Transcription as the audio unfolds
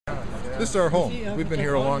This is our home. We've been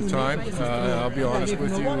here a long time. I'll be honest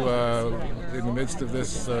with you. In the midst of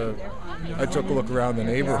this, I took a look around the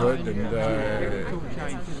neighborhood and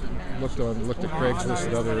looked at Craigslist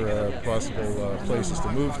and other possible places to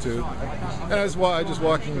move to. And I was just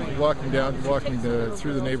walking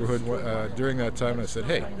through the neighborhood during that time, and I said,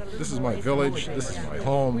 "Hey, this is my village. This is my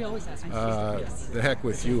home. The heck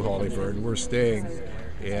with you, Hollyburn. We're staying."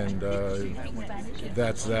 And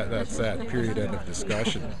that's that. Period. End of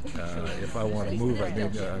discussion. If I want to move,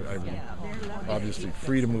 I'm obviously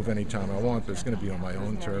free to move anytime I want, but it's going to be on my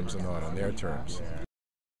own terms and not on their terms.